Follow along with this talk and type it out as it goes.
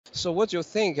So, what do you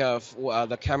think of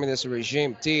the communist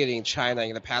regime did in China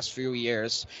in the past few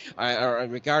years,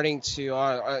 regarding to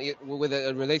with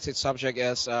a related subject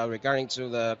as regarding to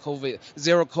the COVID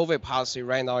zero COVID policy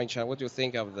right now in China? What do you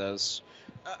think of this?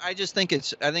 I think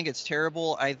it's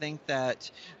terrible. I think that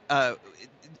uh,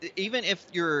 even if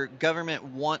your government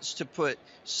wants to put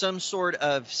some sort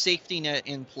of safety net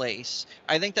in place,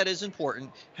 I think that is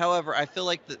important. However, I feel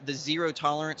like the zero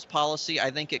tolerance policy,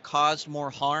 I think it caused more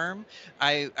harm.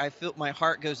 I feel my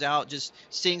heart goes out just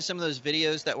seeing some of those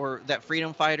videos that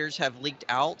freedom fighters have leaked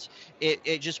out.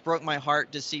 It just broke my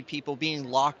heart to see people being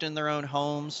locked in their own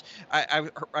homes. I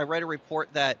read a report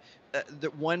that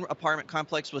one apartment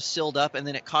complex was sealed up and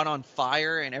then it caught on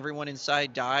fire and everyone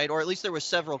inside died, or at least there were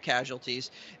several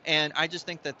casualties. And I just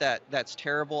think that's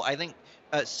terrible. I think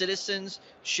citizens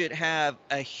should have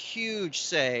a huge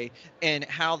say in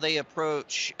how they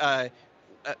approach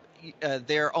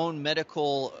their own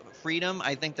medical freedom.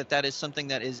 I think that is something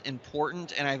that is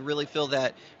important, and I really feel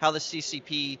that how the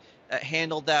CCP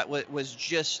handled that was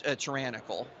just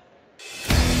tyrannical.